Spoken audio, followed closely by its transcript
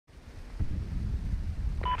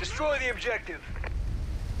Destroy the objective.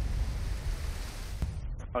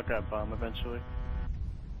 I'll grab bomb eventually.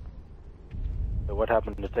 So what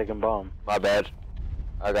happened to taking bomb? My bad.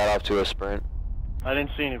 I got off to a sprint. I didn't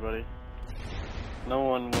see anybody. No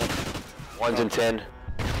one went. One's in 10.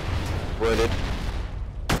 Wounded.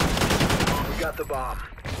 We got the bomb.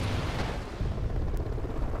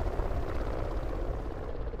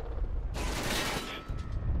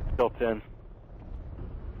 Still 10.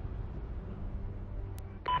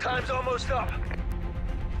 Time's almost up.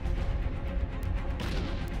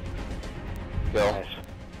 Kill. Nice.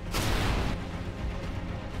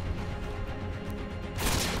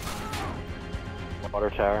 Water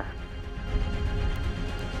tower.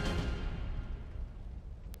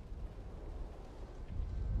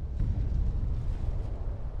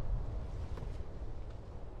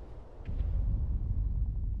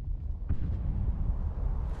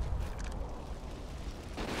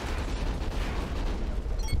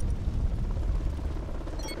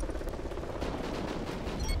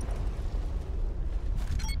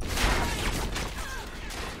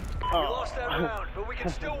 We lost that round, but we can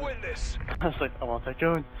still win this. I was like, I want that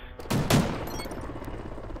gun.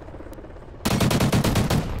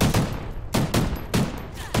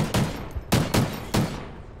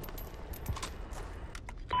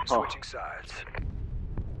 Switching sides.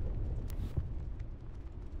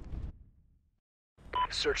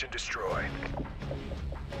 Search and destroy.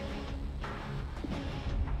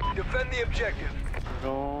 Defend the objective. We're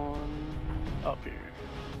going up here.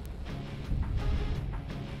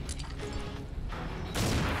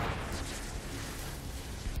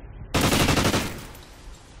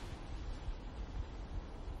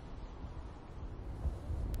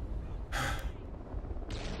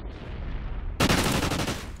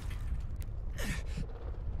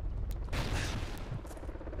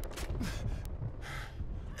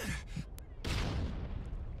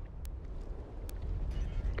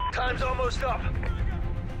 Time's almost up.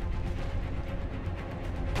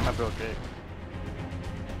 I broke it.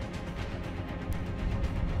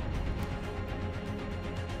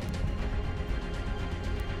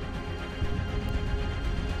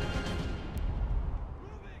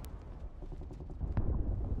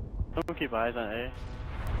 Don't keep eyes on A.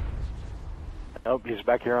 Nope, he's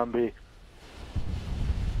back here on B.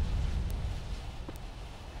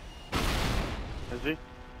 Is he?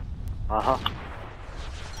 Uh-huh.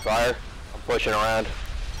 Fire. I'm pushing around.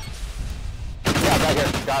 Yeah, back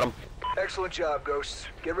here. Got him. Excellent job, Ghosts.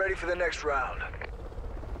 Get ready for the next round.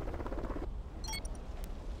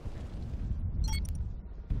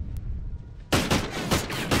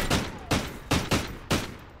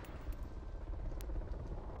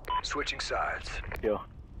 Switching sides. Yo.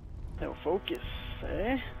 No focus,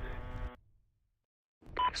 eh?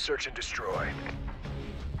 Search and destroy.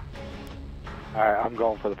 Alright, I'm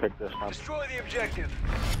going for the pick this time. Destroy the objective.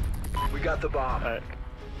 We got the bomb. Alright.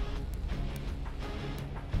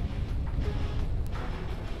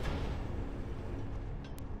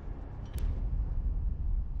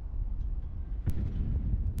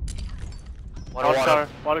 Water tower.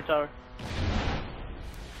 Water tower.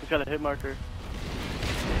 He's got a hit marker.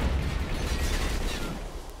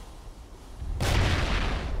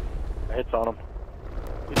 Hits on him.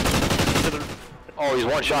 Oh, he's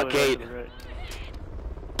one shot gate. Right.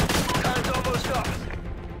 Time's almost up.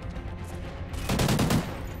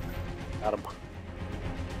 Got him.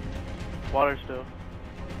 Water still.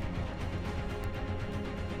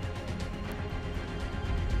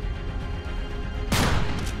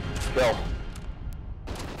 Kill.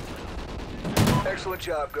 Excellent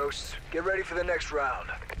job, Ghosts. Get ready for the next round.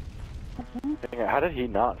 Dang it, how did he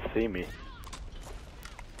not see me?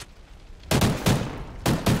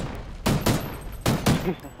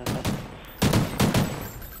 He's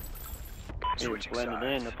Switching blending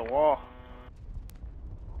sides. in at the wall.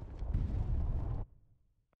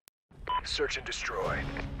 Search and destroy.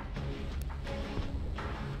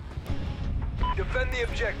 Defend the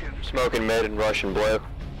objective. Smoking mid and Russian blue.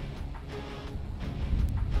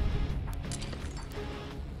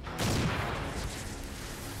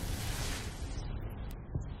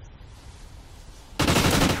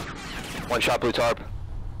 One shot blue tarp.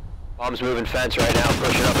 Bomb's moving fence right now,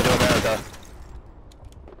 pushing up into America.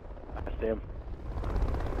 I see him.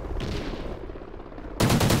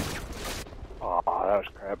 Aw, that was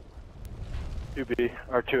crap. 2B,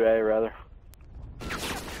 or 2A rather.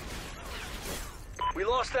 We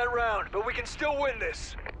lost that round, but we can still win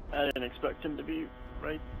this. I didn't expect him to be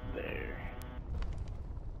right there.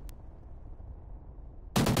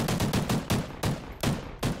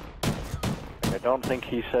 I don't think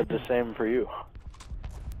he said the same for you.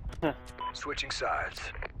 Switching sides.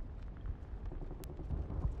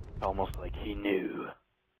 Almost like he knew.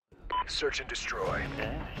 Search and destroy.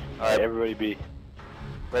 Yeah. Alright, Everybody be.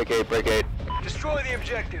 break 8, break 8. Destroy the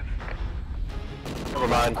objective. Never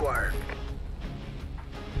mind. Acquired.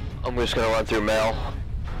 I'm just gonna run through mail.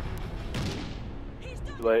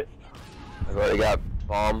 Too late. I've already got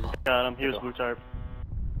bomb. Got him. He was blue tarp.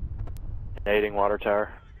 Nading water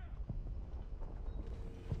tower.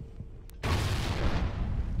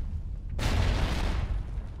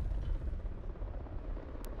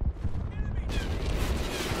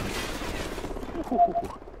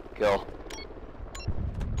 Kill.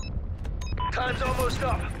 Time's almost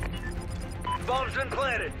up. Bomb's been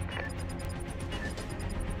planted.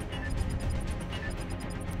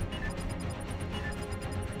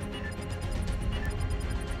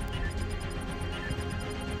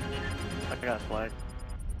 I got a flag.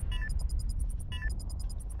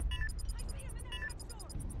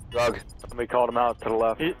 Drug. Somebody called him out to the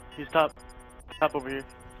left. He's top. Top over here.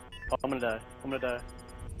 Oh, I'm gonna die. I'm gonna die.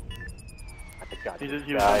 He was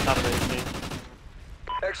on top of me.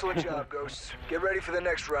 Excellent job, Ghosts. Get ready for the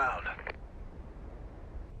next round.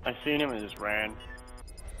 I seen him and just ran.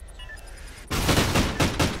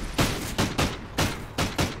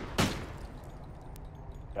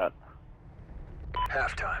 Got.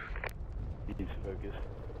 Halftime. He's focused.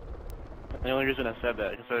 The only reason I said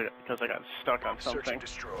that is because I got stuck on Search something. and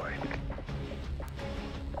destroy.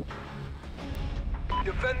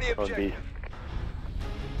 Defend the On B. objective.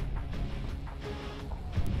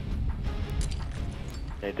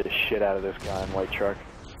 Need the shit out of this guy in white truck.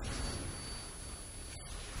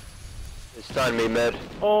 It's stunned me mid.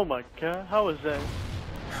 Oh my god, how was that?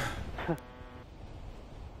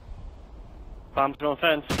 Bomb's going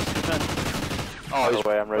fence. Fence. Oh, By he's the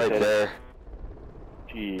way, I'm right rotating. there.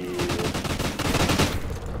 Jeez.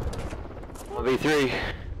 1v3.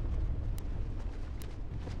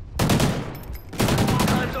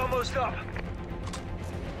 Time's almost up.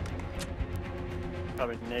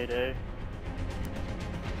 Probably nade A.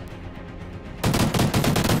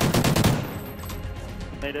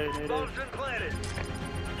 Nade A, nade A. Bomb's been planted.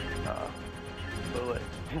 So late.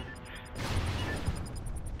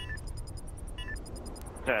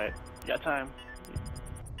 Alright, you got time.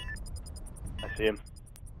 I see him.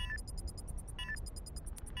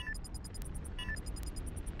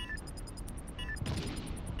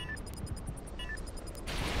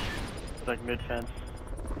 It's like mid fence.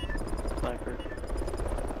 Sniper.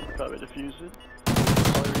 Probably defuse it.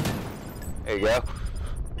 There you go.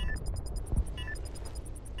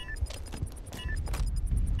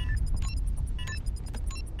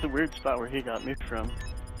 It's a weird spot where he got me from.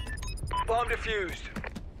 Bomb defused.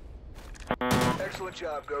 Excellent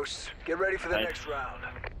job, Ghosts. Get ready for the Nice. next round.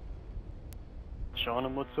 Showing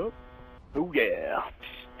him what's up. Oh yeah.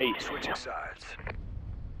 Ace. Switching sides.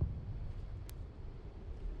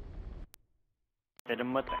 Hit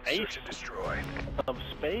him with the ace Search and destroy. of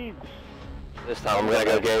spades. This time I'm gonna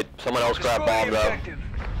go get someone else grab Destroy bomb the though. objective.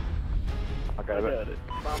 I I got got it. it.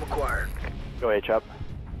 Bomb acquired. Go H up.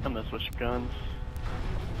 I'm gonna switch guns.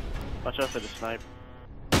 Watch out for the snipe.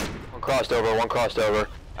 One crossed over, one crossed over.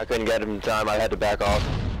 I couldn't get him in time, I had to back off.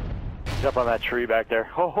 He's up on that tree back there.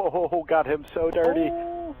 Oh, got him so dirty.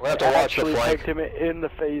 Oh. We'll have to watch the Actually flank. poked him in the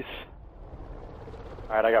face.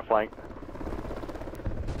 Alright, I got flanked.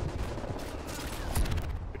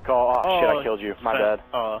 Good call. Oh, shit, I killed you. My bad.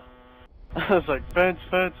 I was like, fence.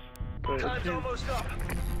 Wait, Time's dude, almost up.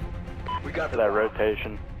 We got For the that bomb.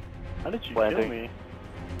 rotation. how did you Planting. kill me?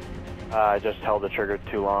 I just held the trigger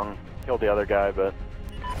too long. Killed the other guy, but...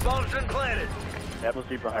 Bomb's been planted. That was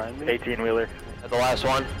he behind me? 18-wheeler. The last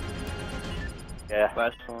one. Yeah,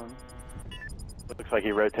 Last one. looks like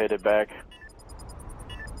he rotated back.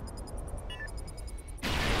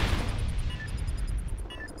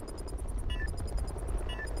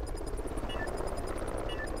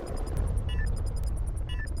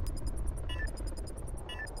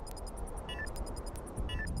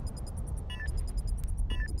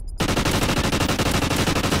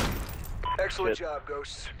 Excellent Shit. job,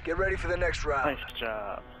 Ghosts. Get ready for the next round. Nice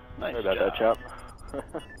job. Nice Sorry about job. that,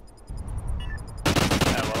 chop.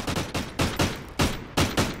 Yeah, well.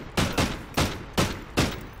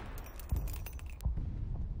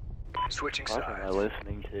 Switching What am I sides.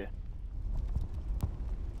 listening to?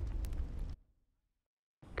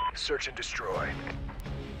 Search and destroy.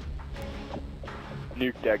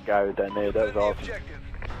 Nuke that guy with that nade. That was Defend the awesome. objective.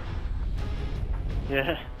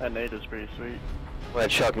 Yeah, that nade is pretty sweet. I'm gonna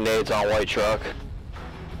chuck nades on white truck.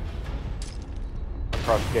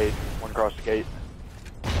 Across the gate. One across the gate.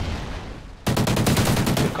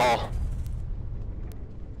 Good call.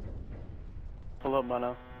 Pull up,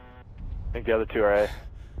 Mono. I think the other two are A.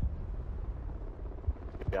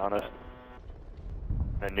 be honest.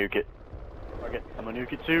 I nuke it. Okay, I'm gonna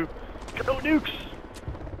nuke it too. Go nukes!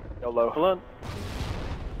 YOLO. Hold on.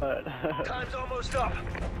 Alright. Time's almost up.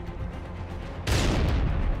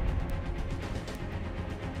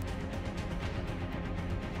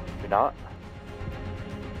 You're not?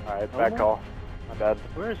 Alright, Oh, bad no. call. My bad.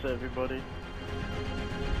 Where is everybody?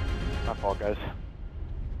 My fault, guys.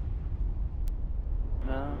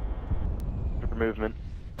 No. For movement.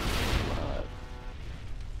 Alright.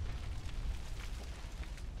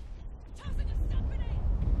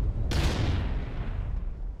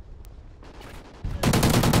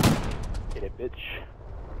 Get it, bitch.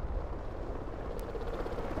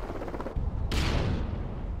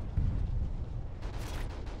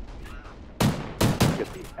 Look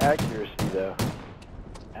at the accuracy, though.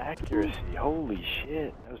 Accuracy, holy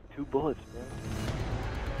shit. That was 2 bullets,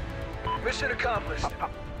 man. Mission accomplished. A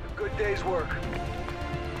good day's work.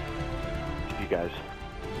 You guys.